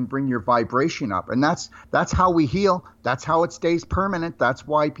that you can bring your vibration up. And that's how we heal. That's how it stays permanent. That's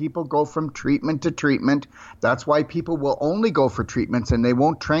why people go from treatment to treatment. That's why people will only go for treatments and they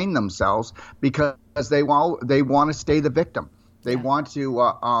won't train themselves, because they want to stay the victim. They want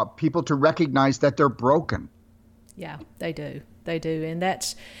to people to recognize that they're broken. Yeah, they do. They do. And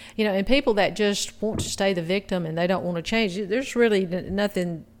that's, and people that just want to stay the victim and they don't want to change, there's really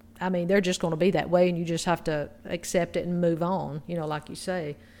nothing. I mean, they're just going to be that way, and you just have to accept it and move on, like you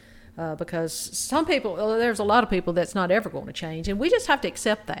say, because some people, there's a lot of people that's not ever going to change, and we just have to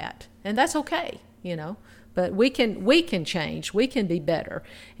accept that, and that's okay, But we can change, we can be better,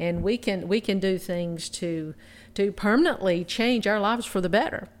 and we can do things to permanently change our lives for the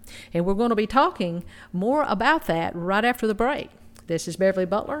better. And we're going to be talking more about that right after the break. This is Beverly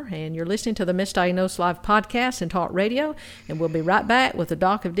Butler, and you're listening to the Misdiagnosed Live podcast and talk radio, and we'll be right back with the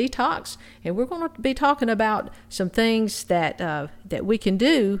Doc of Detox, and we're going to be talking about some things that we can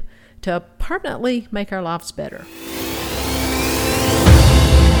do to permanently make our lives better.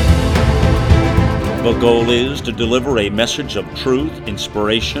 The goal is to deliver a message of truth,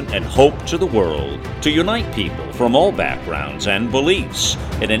 inspiration, and hope to the world, to unite people from all backgrounds and beliefs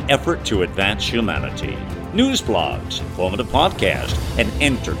in an effort to advance humanity. News blogs, informative podcasts, and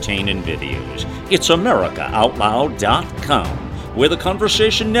entertaining videos. It's AmericaOutloud.com, where the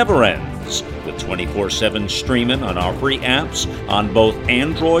conversation never ends, with 24/7 streaming on our free apps on both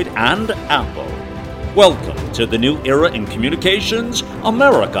Android and Apple. Welcome to the new era in communications,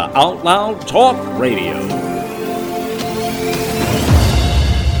 America Out Loud Talk Radio.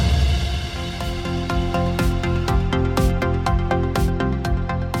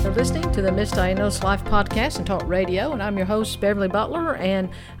 Listening to the Misdiagnosed Life podcast and talk radio, and I'm your host, Beverly Butler, and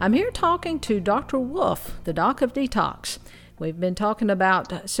I'm here talking to Dr. Wolf, the Doc of Detox. We've been talking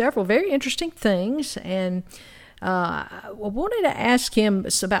about several very interesting things, and I wanted to ask him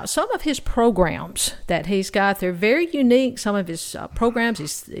about some of his programs that he's got. They're very unique, some of his programs,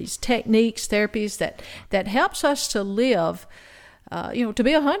 his techniques, therapies that helps us to live, to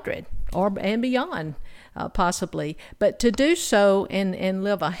be 100 and beyond. Possibly, but to do so and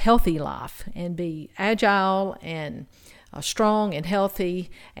live a healthy life and be agile and strong and healthy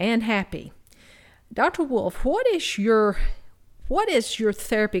and happy. Dr. Wolf, what is your What is your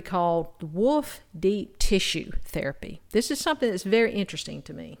therapy called? Wolf Deep Tissue Therapy. This is something that's very interesting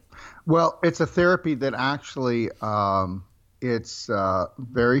to me. Well, it's a therapy that actually it's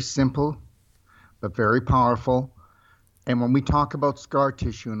very simple but very powerful. And when we talk about scar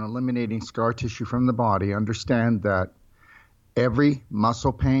tissue and eliminating scar tissue from the body, understand that every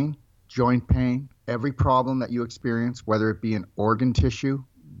muscle pain, joint pain, every problem that you experience, whether it be an organ tissue,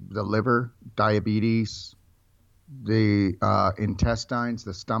 the liver, diabetes, the intestines,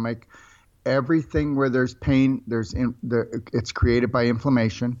 the stomach, everything where there's pain, it's created by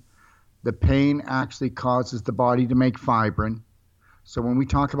inflammation. The pain actually causes the body to make fibrin. So when we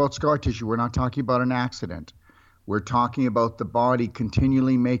talk about scar tissue, we're not talking about an accident. We're talking about the body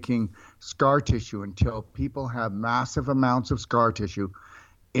continually making scar tissue until people have massive amounts of scar tissue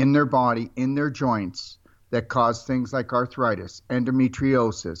in their body, in their joints, that cause things like arthritis,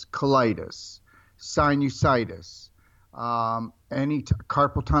 endometriosis, colitis, sinusitis,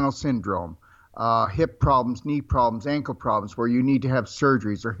 carpal tunnel syndrome, hip problems, knee problems, ankle problems where you need to have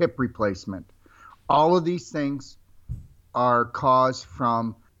surgeries or hip replacement. All of these things are caused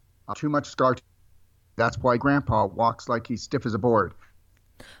from too much scar tissue. That's why Grandpa walks like he's stiff as a board.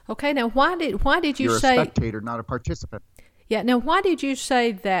 Okay, now why did you You're say... You're a spectator, not a participant. Yeah, now why did you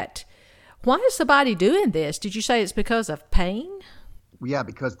say that? Why is the body doing this? Did you say it's because of pain? Yeah,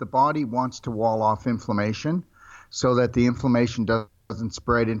 because the body wants to wall off inflammation so that the inflammation doesn't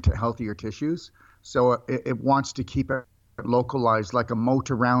spread into healthier tissues. So it wants to keep it localized like a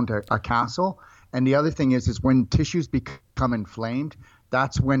moat around a castle. And the other thing is when tissues become inflamed,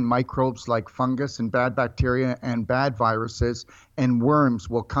 that's when microbes like fungus and bad bacteria and bad viruses and worms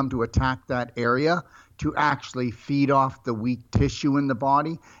will come to attack that area to actually feed off the weak tissue in the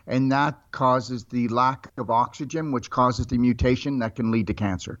body. And that causes the lack of oxygen, which causes the mutation that can lead to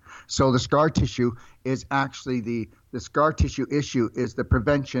cancer. So the scar tissue is actually the scar tissue issue is the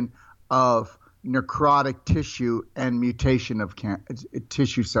prevention of necrotic tissue and mutation of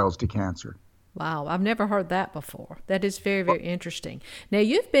tissue cells to cancer. Wow, I've never heard that before. That is very, very interesting. Now,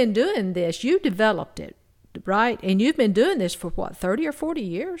 you've been doing this. You developed it, right? And you've been doing this for, what, 30 or 40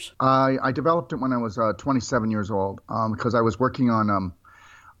 years? I developed it when I was 27 years old because I was working on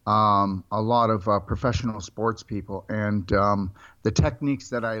a lot of professional sports people. And the techniques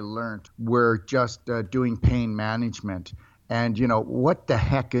that I learned were just doing pain management. And, what the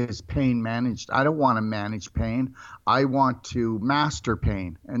heck is pain managed? I don't want to manage pain. I want to master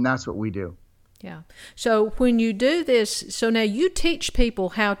pain. And that's what we do. Yeah. So when you do this, so now you teach people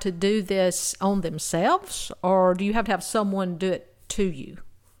how to do this on themselves, or do you have to have someone do it to you?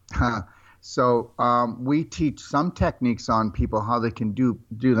 So we teach some techniques on people how they can do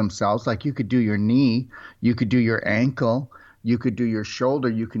themselves. Like you could do your knee, you could do your ankle, you could do your shoulder,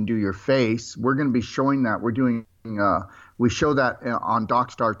 you can do your face. We're going to be showing that. We're doing we show that on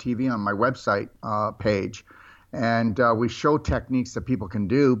DocStar TV on my website page. And we show techniques that people can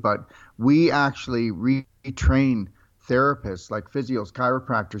do, but we actually retrain therapists like physios,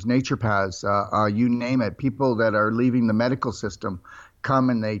 chiropractors, naturopaths, you name it. People that are leaving the medical system come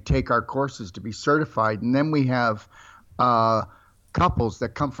and they take our courses to be certified. And then we have couples that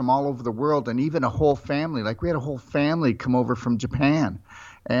come from all over the world and even a whole family. Like we had a whole family come over from Japan.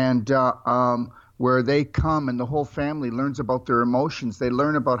 And where they come and the whole family learns about their emotions. They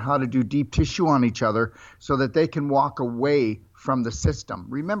learn about how to do deep tissue on each other so that they can walk away from the system.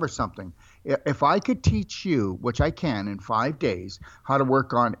 Remember something. If I could teach you, which I can in 5 days, how to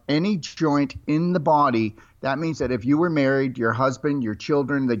work on any joint in the body, that means that if you were married, your husband, your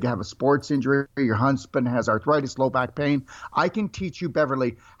children, they have a sports injury, your husband has arthritis, low back pain, I can teach you,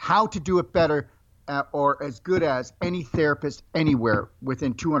 Beverly, how to do it better or as good as any therapist anywhere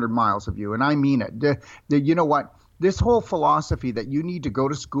within 200 miles of you. And I mean it. You know what? This whole philosophy that you need to go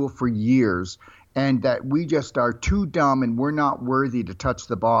to school for years and that we just are too dumb and we're not worthy to touch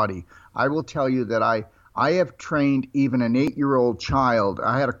the body. I will tell you that I have trained even an 8-year-old child.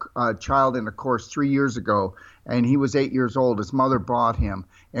 I had a child in a course 3 years ago, and he was 8 years old. His mother brought him,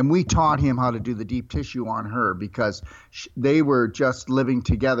 and we taught him how to do the deep tissue on her because they were just living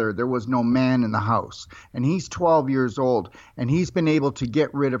together. There was no man in the house, and he's 12 years old, and he's been able to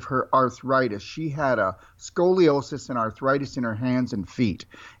get rid of her arthritis. She had a scoliosis and arthritis in her hands and feet,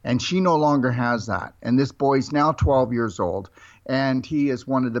 and she no longer has that. And this boy's now 12 years old, and he is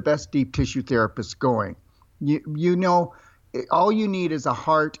one of the best deep tissue therapists going. You know, all you need is a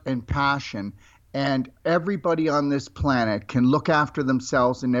heart and passion, and everybody on this planet can look after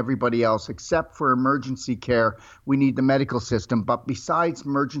themselves and everybody else, except for emergency care. We need the medical system. But besides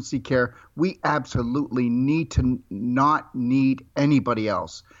emergency care, we absolutely need to not need anybody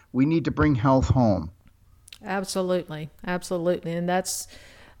else. We need to bring health home. Absolutely, absolutely, and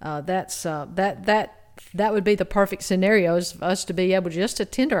that would be the perfect scenario, is for us to be able just to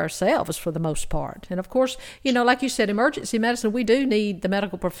tend to ourselves for the most part. And of course, like you said, emergency medicine, we do need the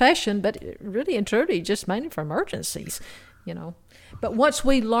medical profession, but really and truly just mainly for emergencies, But once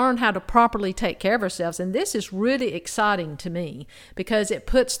we learn how to properly take care of ourselves, and this is really exciting to me because it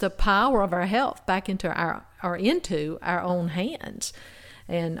puts the power of our health back into our own hands.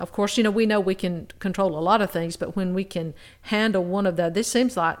 And of course, we know we can control a lot of things, but when we can handle this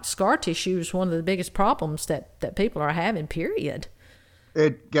seems like scar tissue is one of the biggest problems that people are having, period.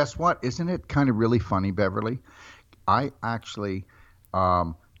 Guess what? Isn't it kind of really funny, Beverly? I actually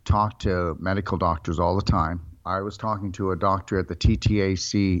talk to medical doctors all the time. I was talking to a doctor at the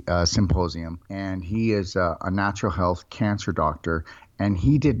TTAC symposium, and he is a natural health cancer doctor, and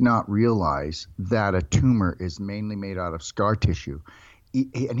he did not realize that a tumor is mainly made out of scar tissue.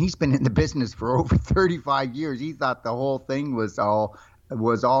 And he's been in the business for over 35 years. He thought the whole thing was all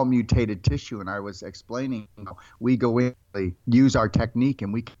mutated tissue. And I was explaining, we go in, use our technique,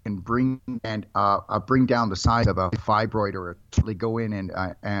 and we can bring down the size of a fibroid, or actually go in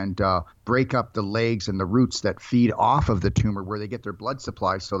and break up the legs and the roots that feed off of the tumor where they get their blood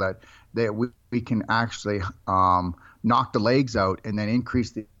supply, so that we can actually knock the legs out and then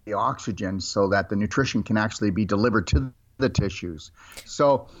increase the oxygen so that the nutrition can actually be delivered to the tissues.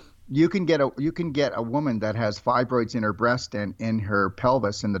 So you can get a woman that has fibroids in her breast and in her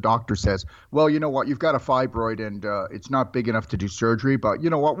pelvis, and the doctor says, well, you know what, you've got a fibroid and it's not big enough to do surgery, but you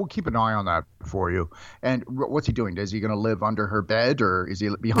know what, we'll keep an eye on that for you. And what's he doing? Is he going to live under her bed, or is he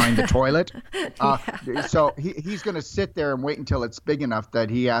behind the toilet? So he's going to sit there and wait until it's big enough that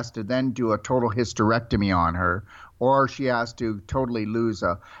he has to then do a total hysterectomy on her, or she has to totally lose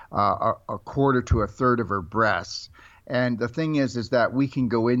a quarter to a third of her breasts. And the thing is that we can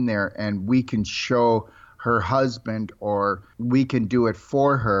go in there and we can show her husband, or we can do it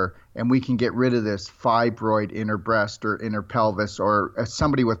for her, and we can get rid of this fibroid in her breast or in her pelvis, or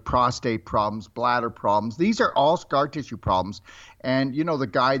somebody with prostate problems, bladder problems. These are all scar tissue problems. And, the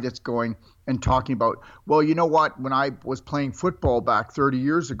guy that's going and talking about, well, you know what, when I was playing football back 30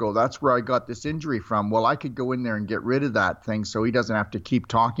 years ago, that's where I got this injury from. Well, I could go in there and get rid of that thing so he doesn't have to keep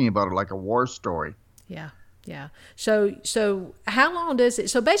talking about it like a war story. Yeah. Yeah. So how long does it?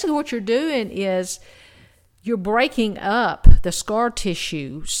 So basically, what you're doing is you're breaking up the scar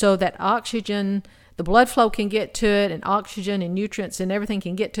tissue so that oxygen, the blood flow can get to it, and oxygen and nutrients and everything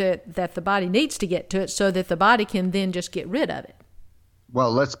can get to it that the body needs to get to it, so that the body can then just get rid of it.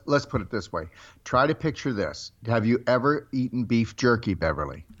 Well, let's put it this way. Try to picture this. Have you ever eaten beef jerky,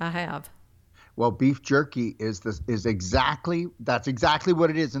 Beverly? I have. Well, beef jerky is exactly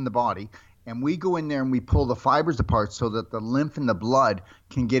what it is in the body. And we go in there and we pull the fibers apart so that the lymph and the blood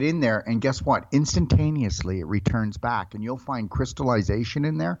can get in there. And guess what? Instantaneously, it returns back. And you'll find crystallization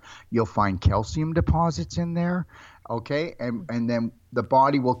in there. You'll find calcium deposits in there. Okay? And then the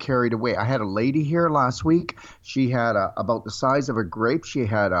body will carry it away. I had a lady here last week. She had about the size of a grape. She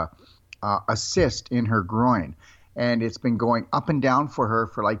had a cyst in her groin. And it's been going up and down for her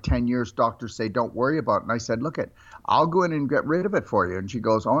for like 10 years. Doctors say, don't worry about it. And I said, look, I'll go in and get rid of it for you. And she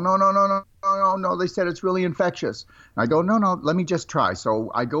goes, oh, no. They said it's really infectious. And I go, no, let me just try.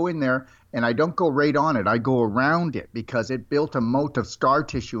 So I go in there and I don't go right on it. I go around it because it built a moat of scar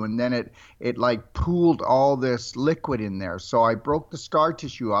tissue, and then it like pooled all this liquid in there. So I broke the scar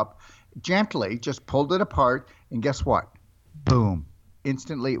tissue up gently, just pulled it apart. And guess what? Boom.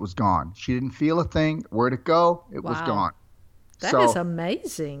 Instantly, it was gone. She didn't feel a thing. Where'd it go? It was gone. That is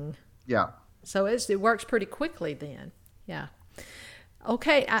amazing. Yeah. So it works pretty quickly then. Yeah.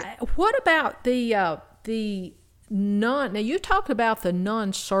 Okay. What about the non? Now you talked about the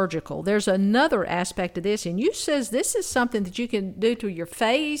non-surgical. There's another aspect of this, and you says this is something that you can do to your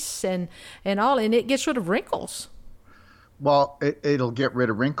face and all, and it gets rid of wrinkles. Well, it'll get rid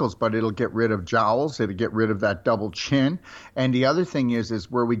of wrinkles, but it'll get rid of jowls. It'll get rid of that double chin. And the other thing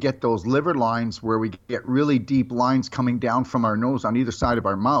is where we get those liver lines, where we get really deep lines coming down from our nose on either side of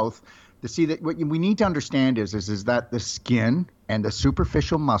our mouth. To see that what we need to understand is that the skin and the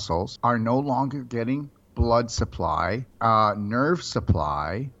superficial muscles are no longer getting blood supply, nerve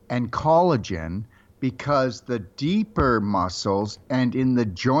supply, and collagen, because the deeper muscles and in the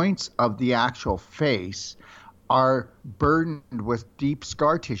joints of the actual face are burdened with deep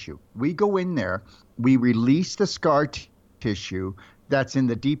scar tissue. We go in there, we release the scar tissue that's in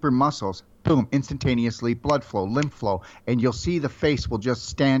the deeper muscles, boom, instantaneously blood flow, lymph flow, and you'll see the face will just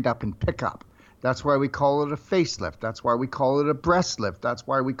stand up and pick up. That's why we call it a facelift. That's why we call it a breast lift. That's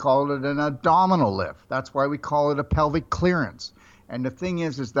why we call it an abdominal lift. That's why we call it a pelvic clearance. And the thing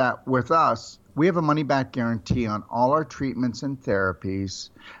is that with us, We have a money-back guarantee on all our treatments and therapies,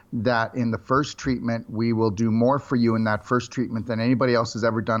 that in the first treatment, we will do more for you in that first treatment than anybody else has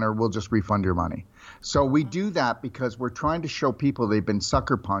ever done, or we'll just refund your money. So we do that because we're trying to show people they've been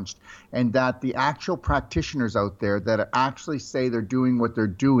sucker punched, and that the actual practitioners out there that actually say they're doing what they're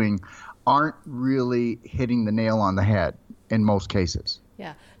doing aren't really hitting the nail on the head in most cases.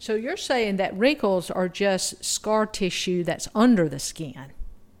 Yeah. So you're saying that wrinkles are just scar tissue that's under the skin.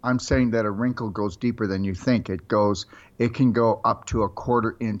 I'm saying that a wrinkle goes deeper than you think. It can go up to a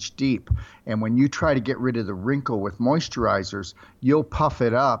 1/4 inch deep. And when you try to get rid of the wrinkle with moisturizers, you'll puff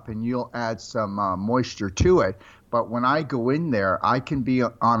it up and you'll add some moisture to it. But when I go in there, I can be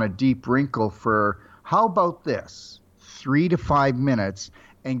on a deep wrinkle for, how about this, 3 to 5 minutes,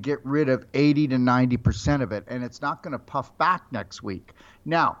 and get rid of 80 to 90% of it. And it's not going to puff back next week.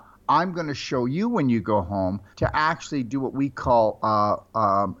 Now, I'm going to show you when you go home to actually do what we call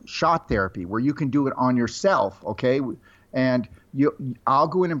shot therapy, where you can do it on yourself, okay? And I'll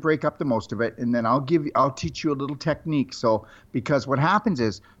go in and break up the most of it, and then I'll teach you a little technique. So, because what happens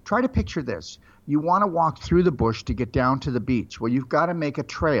is, try to picture this. You want to walk through the bush to get down to the beach. Well, you've got to make a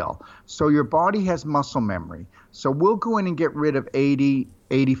trail. So your body has muscle memory. So we'll go in and get rid of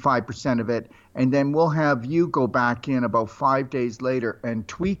 85% of it, and then we'll have you go back in about 5 days later and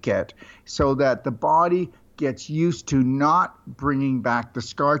tweak it so that the body gets used to not bringing back the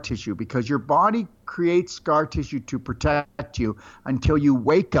scar tissue, because your body creates scar tissue to protect you until you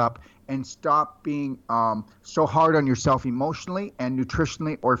wake up and stop being so hard on yourself emotionally and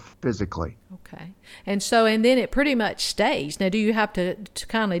nutritionally or physically. Okay. And then it pretty much stays. Now, do you have to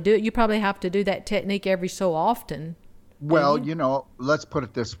kind of do it? You probably have to do that technique every so often. Well, let's put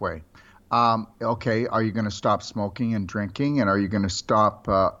it this way. Okay, are you going to stop smoking and drinking? And are you going to stop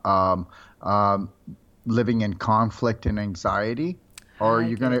living in conflict and anxiety? Or are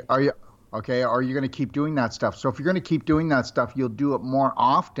you going to keep doing that stuff? So if you're going to keep doing that stuff, you'll do it more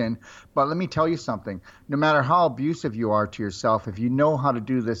often. But let me tell you something. No matter how abusive you are to yourself, if you know how to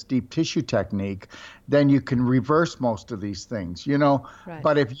do this deep tissue technique, then you can reverse most of these things, Right.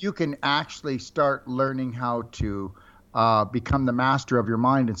 But if you can actually start learning how to become the master of your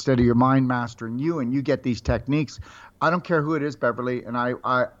mind instead of your mind mastering you, and you get these techniques, I don't care who it is, Beverly, and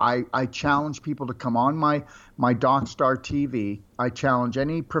I challenge people to come on my DocStar TV. I challenge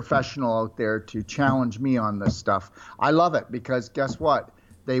any professional out there to challenge me on this stuff. I love it, because guess what?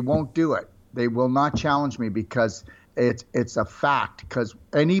 They won't do it. They will not challenge me, because it's a fact. Because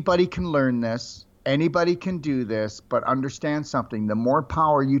anybody can learn this. Anybody can do this, but understand something. The more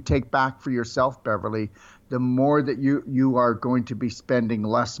power you take back for yourself, Beverly, the more that you are going to be spending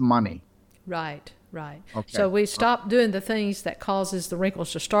less money. Right. Okay. So we stop doing the things that causes the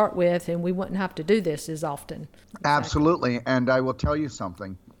wrinkles to start with, and we wouldn't have to do this as often. Exactly. Absolutely. And I will tell you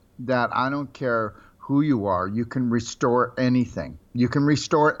something, that I don't care who you are, you can restore anything. You can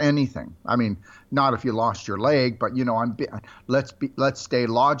restore anything. I mean, not if you lost your leg, but let's stay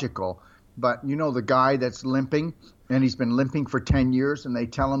logical. But the guy that's limping, and he's been limping for 10 years, and they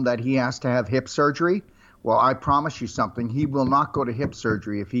tell him that he has to have hip surgery. Well, I promise you something. He will not go to hip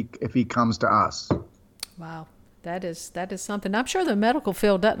surgery if he comes to us. Wow, that is something. I'm sure the medical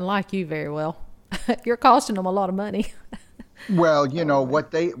field doesn't like you very well. You're costing them a lot of money. Well,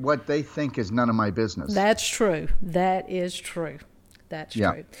 what they think is none of my business. That's true. That is true. That's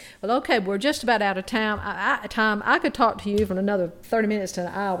yeah. true. Well, okay, we're just about out of time. I could talk to you for another 30 minutes to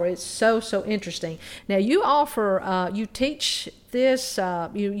an hour. It's so interesting. Now, you offer, you teach this,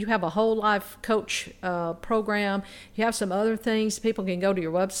 you have a whole life coach program. You have some other things. People can go to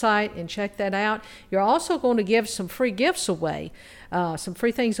your website and check that out. You're also going to give some free gifts away, some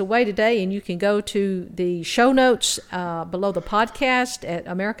free things away today, and you can go to the show notes below the podcast at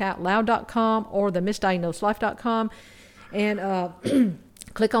AmericaOutloud.com or the MisdiagnosedLife.com. And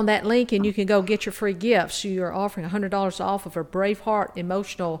click on that link, and you can go get your free gifts. You're offering $100 off of a Braveheart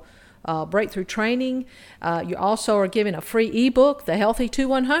emotional breakthrough training. You also are giving a free ebook, the Healthy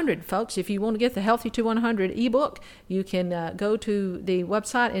 2100. Folks, if you want to get the Healthy 2100 ebook, you can go to the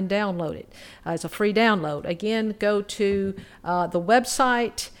website and download it. It's a free download. Again, go to the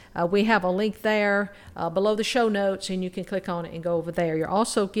website. We have a link there below the show notes, and you can click on it and go over there. You're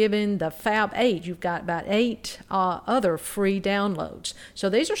also given the Fab 8. You've got about 8 other free downloads. So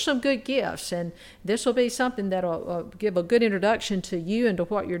these are some good gifts, and this will be something that will give a good introduction to you and to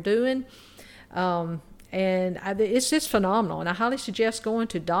what you're doing. It's just phenomenal, and I highly suggest going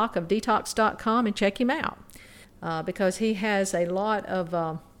to docofdetox.com and check him out because he has a lot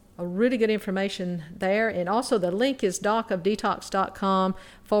of a really good information there. And also the link is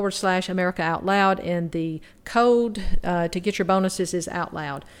docofdetox.com/America Out Loud, and the code to get your bonuses is Out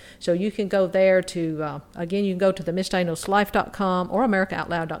Loud. So you can go there to, again, you can go to the MissDiagnosedLife.com or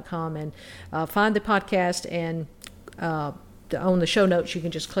AmericaOutLoud.com and find the podcast, and on the show notes you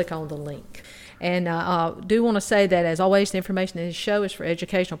can just click on the link. And I do want to say that, as always, the information in this show is for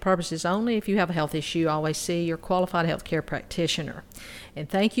educational purposes only. If you have a health issue, always see your qualified healthcare practitioner. And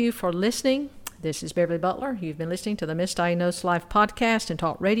thank you for listening. This is Beverly Butler. You've been listening to the Misdiagnosed Life podcast and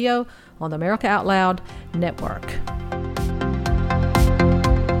talk radio on the America Out Loud network.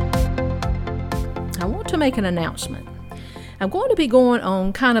 I want to make an announcement. I'm going to be going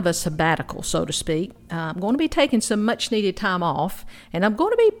on kind of a sabbatical, so to speak. I'm going to be taking some much-needed time off, and I'm going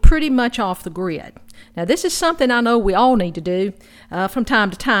to be pretty much off the grid. Now, this is something I know we all need to do from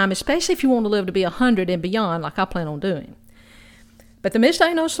time to time, especially if you want to live to be 100 and beyond, like I plan on doing. But the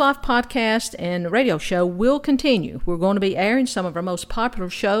Misdiagnosed Life podcast and radio show will continue. We're going to be airing some of our most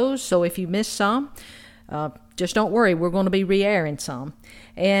popular shows, so if you missed some, just don't worry, we're going to be re-airing some.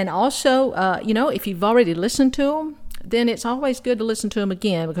 And also, if you've already listened to them, then it's always good to listen to them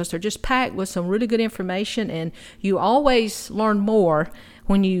again, because they're just packed with some really good information, and you always learn more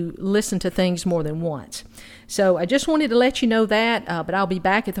when you listen to things more than once. So I just wanted to let you know that, but I'll be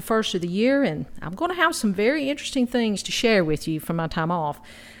back at the first of the year, and I'm going to have some very interesting things to share with you from my time off,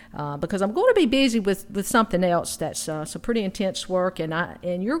 because I'm going to be busy with something else that's some pretty intense work,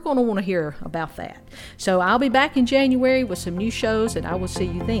 and you're going to want to hear about that. So I'll be back in January with some new shows, and I will see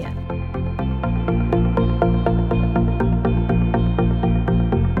you then.